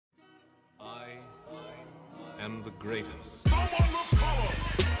and the greatest. Someone with color!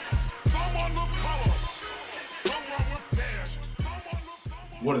 Someone with color! Someone with dash! Someone with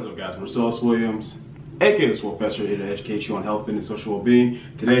color! What is up, guys? Marcellus Williams, aka TheSwolefessor, here to educate you on health, fitness, social well-being.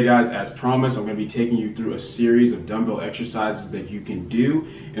 Today, guys, as promised, I'm going to be taking you through a series of dumbbell exercises that you can do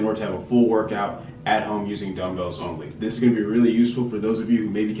in order to have a full workout at home using dumbbells only. This is going to be really useful for those of you who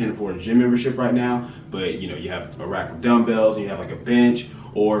maybe can't afford a gym membership right now, but you have a rack of dumbbells and you have like a bench,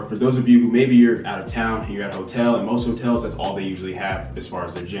 or for those of you who maybe you're out of town and you're at a hotel, and most hotels, that's all they usually have as far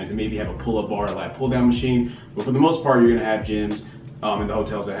as their gyms. They maybe have a pull-up bar, like pull-down machine, but for the most part, you're going to have gyms in the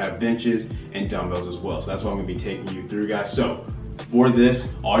hotels that have benches and dumbbells as well. So that's what I'm going to be taking you through, guys. So for this,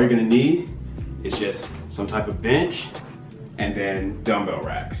 all you're going to need is just some type of bench and then dumbbell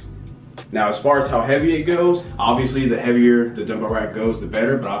racks. Now, as far as how heavy it goes, obviously the heavier the dumbbell rack goes, the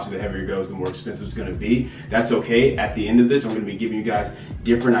better, but obviously the heavier it goes, the more expensive it's gonna be. That's okay. At the end of this, I'm gonna be giving you guys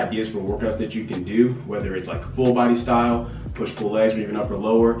different ideas for workouts that you can do, whether it's like full body style, push-pull legs, or even upper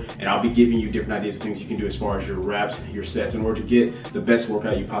lower, and I'll be giving you different ideas of things you can do as far as your reps, your sets, in order to get the best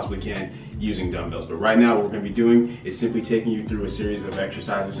workout you possibly can using dumbbells. But right now, what we're gonna be doing is simply taking you through a series of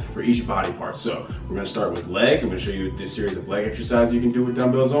exercises for each body part. So we're gonna start with legs. I'm gonna show you this series of leg exercises you can do with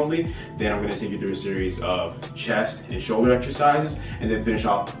dumbbells only. Then I'm gonna take you through a series of chest and shoulder exercises, and then finish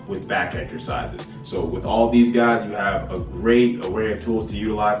off with back exercises. So with all these guys, you have a great array of tools to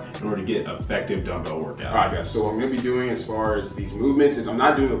utilize in order to get effective dumbbell workout. All right, guys, so what I'm gonna be doing as far as these movements is I'm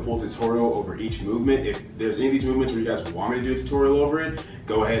not doing a full tutorial over each movement. If there's any of these movements where you guys want me to do a tutorial over it,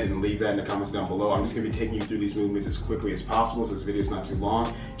 go ahead and leave that in the comments down below. I'm just gonna be taking you through these movements as quickly as possible so this video is not too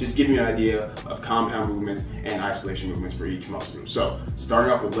long. Just giving you an idea of compound movements and isolation movements for each muscle group. So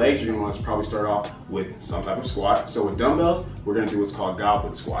starting off with legs, you're gonna want to probably start off with some type of squat. So with dumbbells, we're gonna do what's called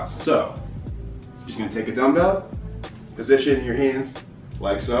goblet squats. So you're just gonna take a dumbbell, position your hands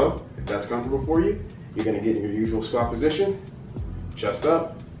like so. If that's comfortable for you, you're gonna get in your usual squat position, chest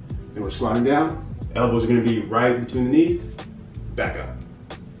up, then we're squatting down. Elbows are gonna be right between the knees, back up.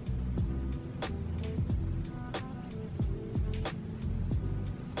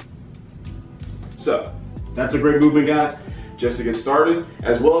 So that's a great movement, guys, just to get started,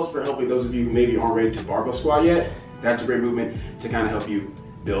 as well as for helping those of you who maybe aren't ready to barbell squat yet. That's a great movement to kind of help you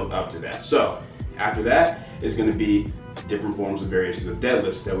build up to that. So after that is going to be different forms of variations of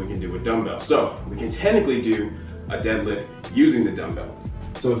deadlifts that we can do with dumbbells. So we can technically do a deadlift using the dumbbell.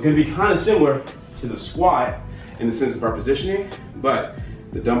 So it's going to be kind of similar to the squat in the sense of our positioning, but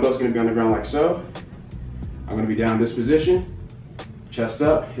the dumbbell is going to be on the ground like so. I'm going to be down in this position, chest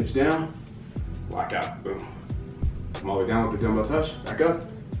up, hips down, lock out, boom. Come all the way down, let the dumbbell touch, back up,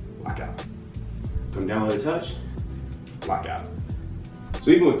 lock out. Come down, let it touch, lock out.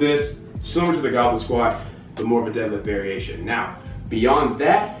 So even with this, similar to the goblet squat, but more of a deadlift variation. Now, beyond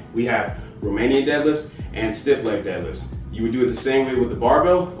that, we have Romanian deadlifts and stiff leg deadlifts. You would do it the same way with the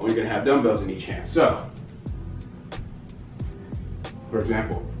barbell, only you're gonna have dumbbells in each hand. So, for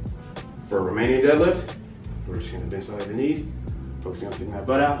example, for a Romanian deadlift, we're just gonna bend slightly the knees, focusing on sticking that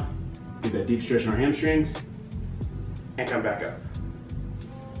butt out, get that deep stretch in our hamstrings, and come back up.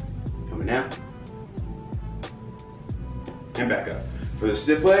 Coming down, and back up. For the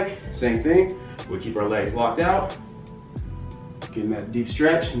stiff leg, same thing. We keep our legs locked out, getting that deep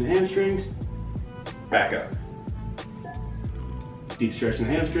stretch in the hamstrings, back up. Deep stretch in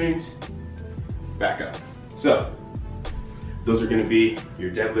the hamstrings, back up. So, those are gonna be your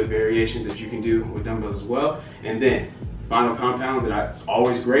deadlift variations that you can do with dumbbells as well. And then, final compound that's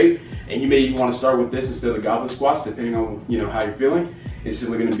always great, and you may even want to start with this instead of the goblet squats, depending on how you're feeling. It's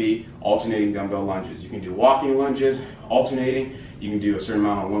simply going to be alternating dumbbell lunges. You can do walking lunges, alternating. You can do a certain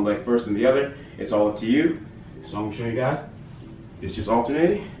amount on one leg first and the other. It's all up to you. So I'm going to show you guys. It's just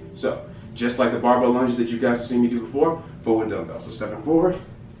alternating. So just like the barbell lunges that you guys have seen me do before, but with dumbbells. So stepping forward,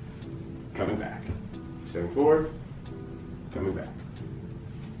 coming back. Stepping forward, coming back.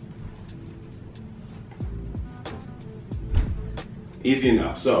 Easy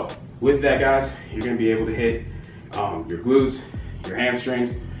enough. So with that, guys, you're gonna be able to hit your glutes, your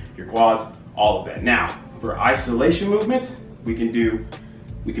hamstrings, your quads, all of that. Now, for isolation movements, we can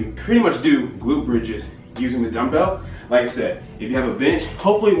pretty much do glute bridges using the dumbbell. Like I said, if you have a bench,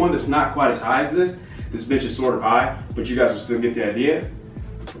 hopefully one that's not quite as high as this. This bench is sort of high, but you guys will still get the idea.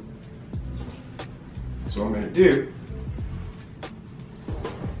 So what I'm gonna do,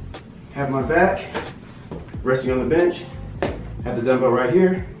 have my back resting on the bench, have the dumbbell right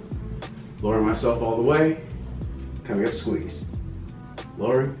here, lowering myself all the way, coming up, squeeze.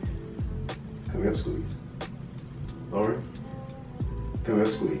 Lowering, coming up, squeeze. Lowering, coming up,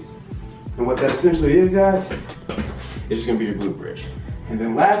 squeeze. And what that essentially is, guys, it's just gonna be your glute bridge. And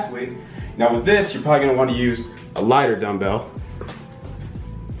then lastly, now with this, you're probably gonna want to use a lighter dumbbell.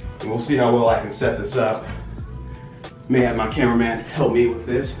 And we'll see how well I can set this up. May have my cameraman help me with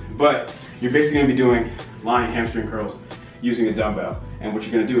this, but you're basically gonna be doing lying hamstring curls using a dumbbell. And what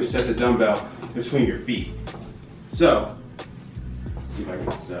you're gonna do is set the dumbbell between your feet. So, let's see if I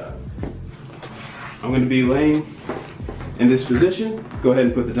can set up. I'm gonna be laying in this position. Go ahead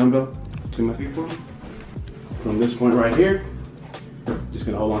and put the dumbbell between my feet for me. From this point right here, just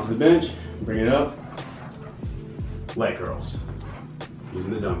gonna hold onto the bench, bring it up, leg curls,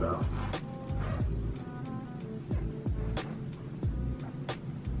 using the dumbbell.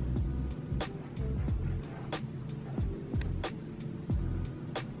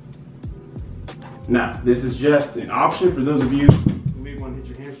 Now, this is just an option for those of you who may want to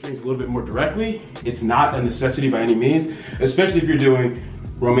hit your hamstrings a little bit more directly. It's not a necessity by any means, especially if you're doing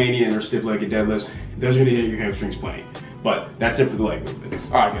Romanian or stiff-legged deadlifts. Those are gonna hit your hamstrings plenty. But that's it for the leg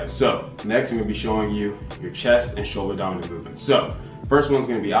movements. All right, guys, so next I'm gonna be showing you your chest and shoulder dominant movements. So, first one's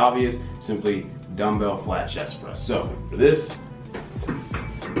gonna be obvious, simply dumbbell flat chest press. So, for this,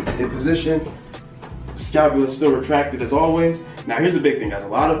 in position, scapula is still retracted as always. Now here's the big thing, guys. A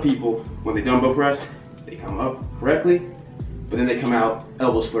lot of people, when they dumbbell press, they come up correctly, but then they come out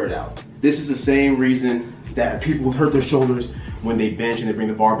elbows flared out. This is the same reason that people hurt their shoulders when they bench and they bring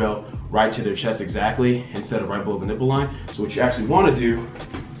the barbell right to their chest exactly instead of right below the nipple line. So what you actually want to do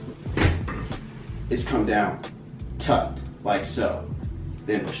is come down, tucked, like so.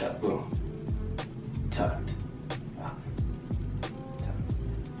 Then push up, boom, tucked, up,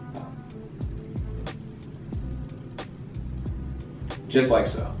 tucked, up. Just like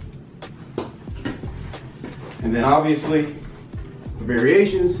so. And then obviously, for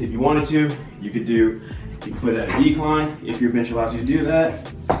variations, if you wanted to, you could put it at a decline if your bench allows you to do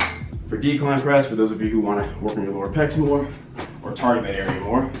that. For decline press, for those of you who want to work on your lower pecs more or target that area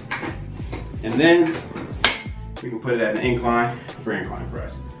more. And then we can put it at an incline for incline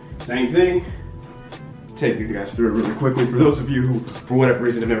press. Same thing. Take you guys through it really quickly for those of you who, for whatever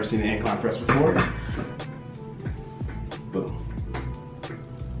reason, have never seen an incline press before. Boom.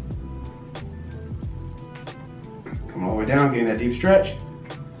 Come all the way down, getting that deep stretch,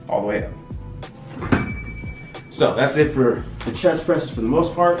 all the way up. So that's it for the chest presses for the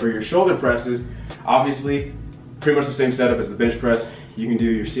most part. For your shoulder presses, obviously, pretty much the same setup as the bench press. You can do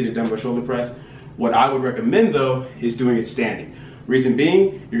your seated dumbbell shoulder press. What I would recommend though is doing it standing. Reason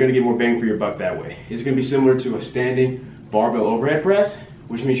being, you're gonna get more bang for your buck that way. It's gonna be similar to a standing barbell overhead press,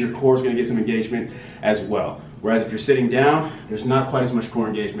 which means your core is gonna get some engagement as well. Whereas if you're sitting down, there's not quite as much core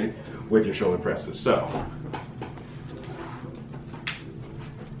engagement with your shoulder presses. So,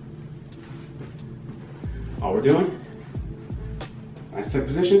 all we're doing, nice tuck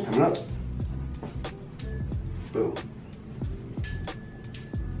position, coming up, boom,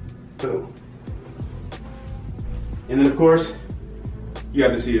 boom. And then of course, you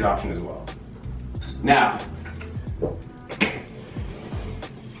have the seated option as well. Now,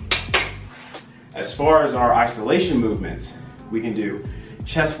 as far as our isolation movements, we can do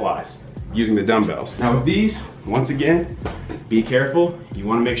chest flies using the dumbbells. Now with these, once again, be careful. You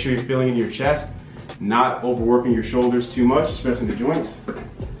wanna make sure you're feeling in your chest, not overworking your shoulders too much, especially in the joints.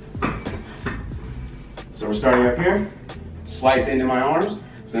 So we're starting up here, slight bend in my arms.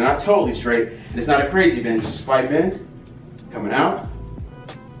 So they're not totally straight, and it's not a crazy bend, just a slight bend. Coming out,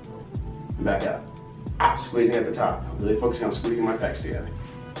 and back out. Squeezing at the top. I'm really focusing on squeezing my pecs together.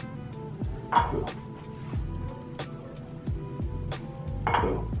 Boom.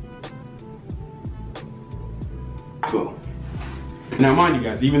 Boom. Boom. Now mind you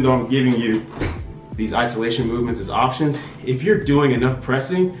guys, even though I'm giving you these isolation movements as options, if you're doing enough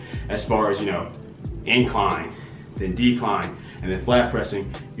pressing, as far as, incline, then decline, and then flat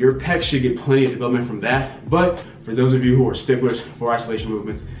pressing, your pecs should get plenty of development from that. But for those of you who are sticklers for isolation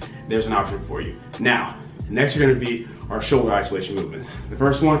movements, there's an option for you. Now, next are gonna be our shoulder isolation movements. The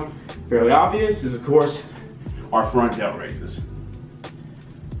first one, fairly obvious, is of course, our front delt raises.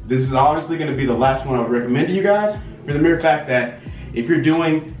 This is honestly gonna be the last one I would recommend to you guys, for the mere fact that if you're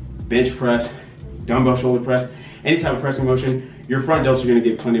doing bench press, dumbbell shoulder press, any type of pressing motion, your front delts are gonna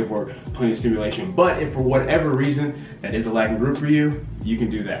get plenty of work, plenty of stimulation. But if for whatever reason that is a lacking group for you, you can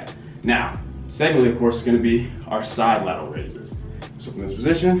do that. Now, secondly, of course, is gonna be our side lateral raises. So from this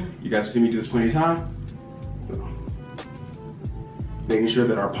position, you guys have seen me do this plenty of time. Making sure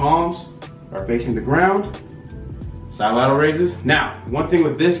that our palms are facing the ground. Side lateral raises. Now, one thing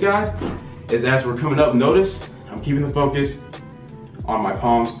with this, guys, is as we're coming up, notice I'm keeping the focus on my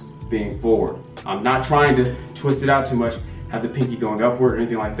palms being forward. I'm not trying to twist it out too much, have the pinky going upward or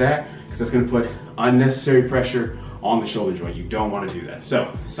anything like that, because that's gonna put unnecessary pressure on the shoulder joint. You don't wanna do that.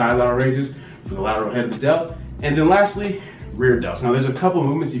 So, side lateral raises from the lateral head of the delt, And then lastly, rear delts. Now there's a couple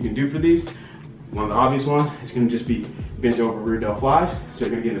movements you can do for these. One of the obvious ones is going to just be bent over rear delt flies. So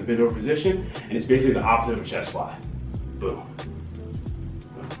you're going to get in a bent over position, and it's basically the opposite of a chest fly. Boom.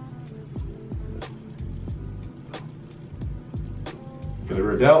 For the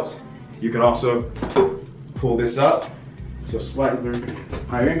rear delts, you could also pull this up to a slightly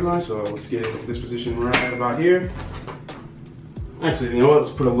higher incline. So let's get this position right about here. Actually, you know what?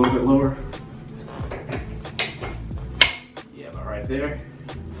 Let's put it a little bit lower. Yeah, about right there.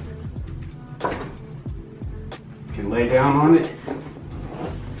 Can lay down on it.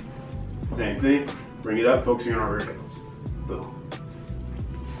 Same thing. Bring it up, focusing on our rear delts. Boom.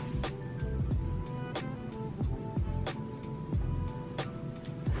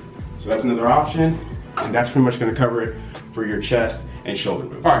 So that's another option, and that's pretty much going to cover it for your chest and shoulder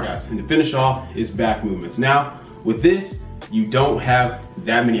movements. All right, guys, and to finish off is back movements. Now, with this, you don't have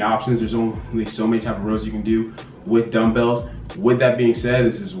that many options. There's only so many type of rows you can do with dumbbells. With that being said,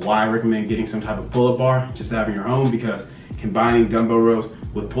 this is why I recommend getting some type of pull-up bar just to have in your home, because combining dumbbell rows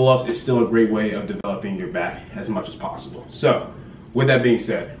with pull-ups is still a great way of developing your back as much as possible. So, with that being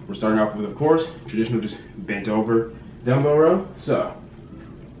said, we're starting off with, of course, traditional just bent over dumbbell row. So,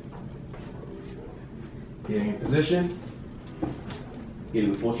 getting in position,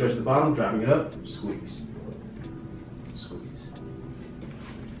 getting the full stretch at the bottom, driving it up, squeeze. Squeeze.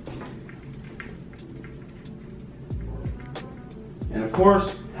 And of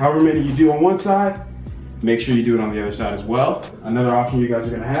course, however many you do on one side, make sure you do it on the other side as well. Another option you guys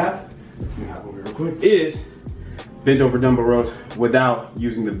are gonna have, let me hop over real quick, is bend over dumbbell rows without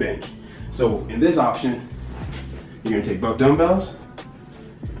using the bench. So in this option, you're gonna take both dumbbells,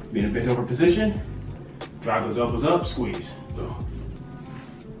 be in a bent over position, drive those elbows up, squeeze. Boom.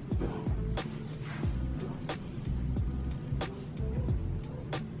 Boom.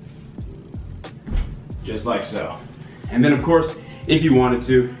 Just like so. And then of course, if you wanted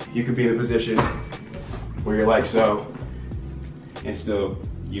to, you could be in a position where you're like so, and still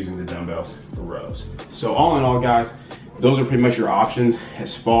using the dumbbells for rows. So all in all, guys, those are pretty much your options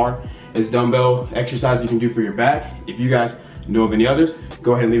as far as dumbbell exercise you can do for your back. If you guys know of any others,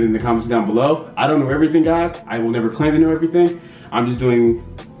 go ahead and leave it in the comments down below. I don't know everything, guys. I will never claim to know everything. I'm just doing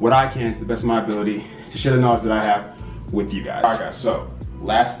what I can to the best of my ability to share the knowledge that I have with you guys. All right, guys, so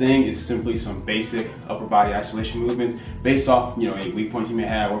last thing is simply some basic upper body isolation movements based off, any weak points you may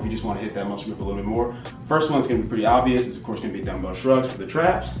have, or if you just want to hit that muscle group a little bit more. First one's gonna be pretty obvious. It's of course gonna be dumbbell shrugs for the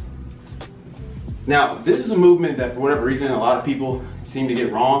traps. Now, this is a movement that for whatever reason, a lot of people seem to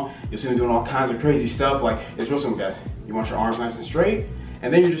get wrong. You'll see them doing all kinds of crazy stuff. Like, it's real simple, guys. You want your arms nice and straight,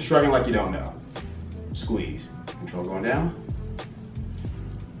 and then you're just shrugging like you don't know. Squeeze. Control going down.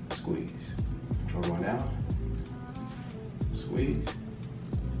 Squeeze. Control going down. Squeeze.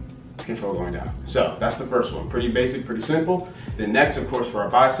 Control going down. So that's the first one. Pretty basic, pretty simple. Then next, of course, for our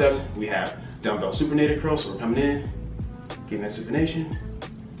biceps, we have dumbbell supinated curls. So we're coming in, getting that supination.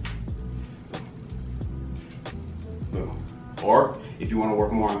 Boom. Or if you want to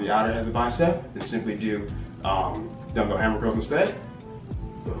work more on the outer head of the bicep, then simply do dumbbell hammer curls instead.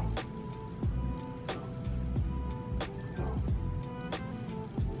 Boom.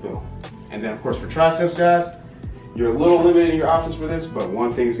 Boom. And then of course for triceps, guys, you're a little limited in your options for this, but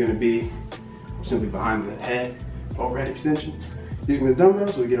one thing is going to be simply behind the head, overhead extension. Using the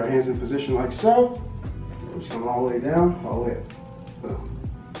dumbbells, so we get our hands in position like so. We're just coming all the way down, all the way up. Boom.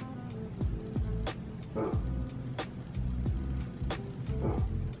 Boom. Boom.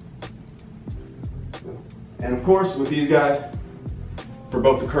 Boom. And of course, with these guys, for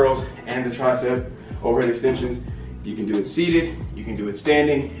both the curls and the tricep overhead extensions, you can do it seated, you can do it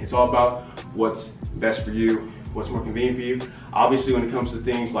standing. It's all about what's best for you, what's more convenient for you. Obviously, when it comes to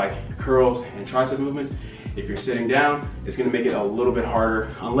things like curls and tricep movements, if you're sitting down, it's gonna make it a little bit harder,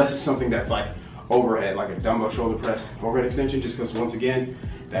 unless it's something that's like overhead, like a dumbbell shoulder press overhead extension, just because once again,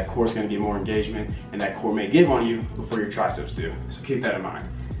 that core is gonna get more engagement and that core may give on you before your triceps do. So keep that in mind.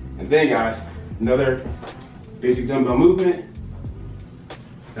 And then guys, another basic dumbbell movement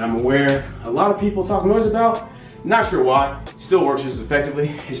that I'm aware a lot of people talk noise about. Not sure why, it still works just as effectively.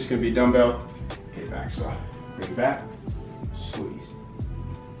 It's just gonna be dumbbell hit back. So bring it back, squeeze,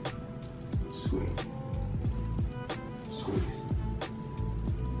 squeeze, squeeze,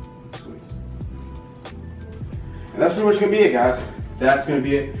 squeeze. And that's pretty much gonna be it, guys. That's gonna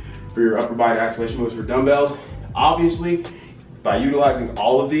be it for your upper body isolation moves for dumbbells. Obviously, by utilizing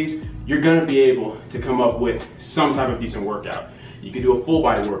all of these, you're gonna be able to come up with some type of decent workout. You can do a full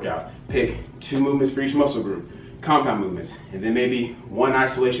body workout, pick 2 movements for each muscle group, compound movements, and then maybe 1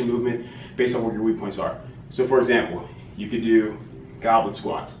 isolation movement based on where your weak points are. So for example, you could do goblet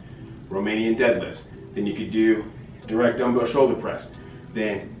squats, Romanian deadlifts, Then you could do direct dumbbell shoulder press,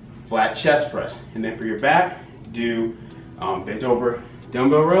 then flat chest press. And then for your back, do bent over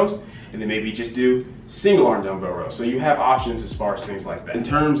dumbbell rows, and then maybe just do single arm dumbbell rows. So you have options as far as things like that. In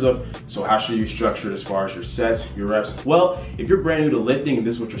terms of, so how should you structure it as far as your sets, your reps? Well, if you're brand new to lifting and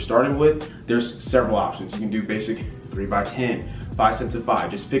this is what you're starting with, there's several options. You can do basic 3x10, 5 sets of 5.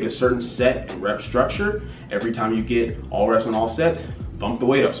 Just pick a certain set and rep structure. Every time you get all reps on all sets, bump the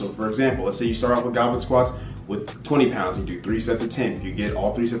weight up. So for example, let's say you start off with goblet squats with 20 pounds, you do 3 sets of 10. If you get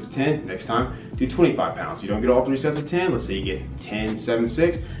all 3 sets of 10, next time do 25 pounds. You don't get all 3 sets of 10, let's say you get 10, 7,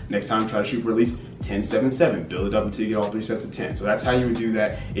 6. Next time try to shoot for at least 10, 7, 7. Build it up until you get all 3 sets of 10. So that's how you would do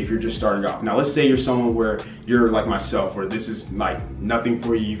that if you're just starting off. Now let's say you're someone where you're like myself, where this is like nothing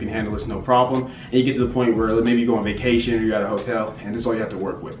for you, you can handle this no problem, and you get to the point where maybe you go on vacation or you're at a hotel and this is all you have to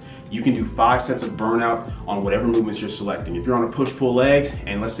work with. You can do 5 sets of burnout on whatever movements you're selecting. If you're on a push-pull legs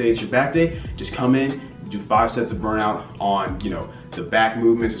and let's say it's your back day, just come in, do 5 sets of burnout on, you know, the back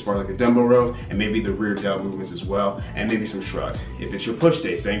movements as far as like the dumbbell rows, and maybe the rear delt movements as well, and maybe some shrugs. If it's your push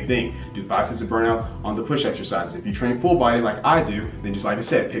day, same thing. Do 5 sets of burnout on the push exercises. If you train full body like I do, then just like I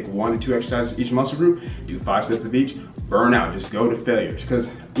said, pick 1 to 2 exercises each muscle group, do 5 sets of each, burn out, just go to failures.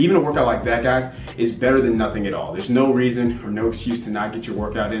 Because even a workout like that, guys, is better than nothing at all. There's no reason or no excuse to not get your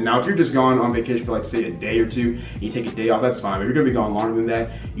workout in. Now, if you're just gone on vacation for like say a day or 2, and you take a day off, that's fine. But if you're gonna be gone longer than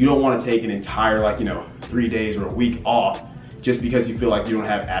that, you don't wanna take an entire, like, you know, 3 days or a week off just because you feel like you don't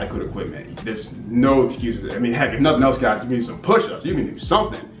have adequate equipment. There's no excuses. I mean, heck, if nothing else, guys, you can do some push-ups, you can do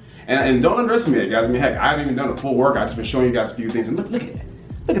something. And don't underestimate it, guys. I mean, heck, I haven't even done a full workout. I've just been showing you guys a few things, and look at it.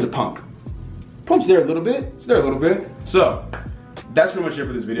 Look at the pump. Pump's there a little bit, it's there a little bit. So, that's pretty much it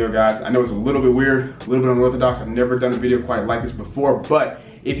for this video, guys. I know it's a little bit weird, a little bit unorthodox. I've never done a video quite like this before, but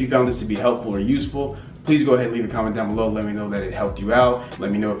if you found this to be helpful or useful, please go ahead and leave a comment down below. Let me know that it helped you out.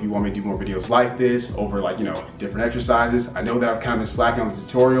 Let me know if you want me to do more videos like this over, like, you know, different exercises. I know that I've kind of been slacking on the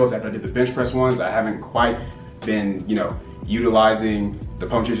tutorials after I did the bench press ones. I haven't quite been, you know, utilizing the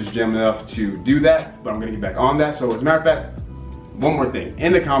Pump Chasers gym enough to do that, but I'm gonna get back on that. So as a matter of fact, one more thing,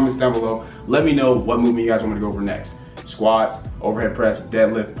 in the comments down below, let me know what movement you guys want me to go over next. Squats, overhead press,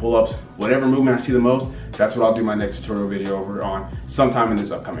 deadlift, pull-ups, whatever movement I see the most, that's what I'll do my next tutorial video over on sometime in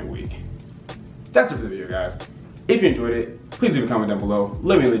this upcoming week. That's it for the video, guys. If you enjoyed it, please leave a comment down below.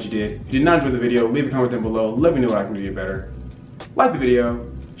 Let me know that you did. If you did not enjoy the video, leave a comment down below. Let me know what I can do to get better. Like the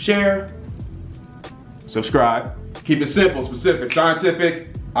video, share, subscribe. Keep it simple, specific,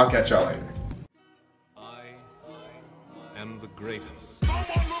 scientific. I'll catch y'all later. I am the greatest. Come on,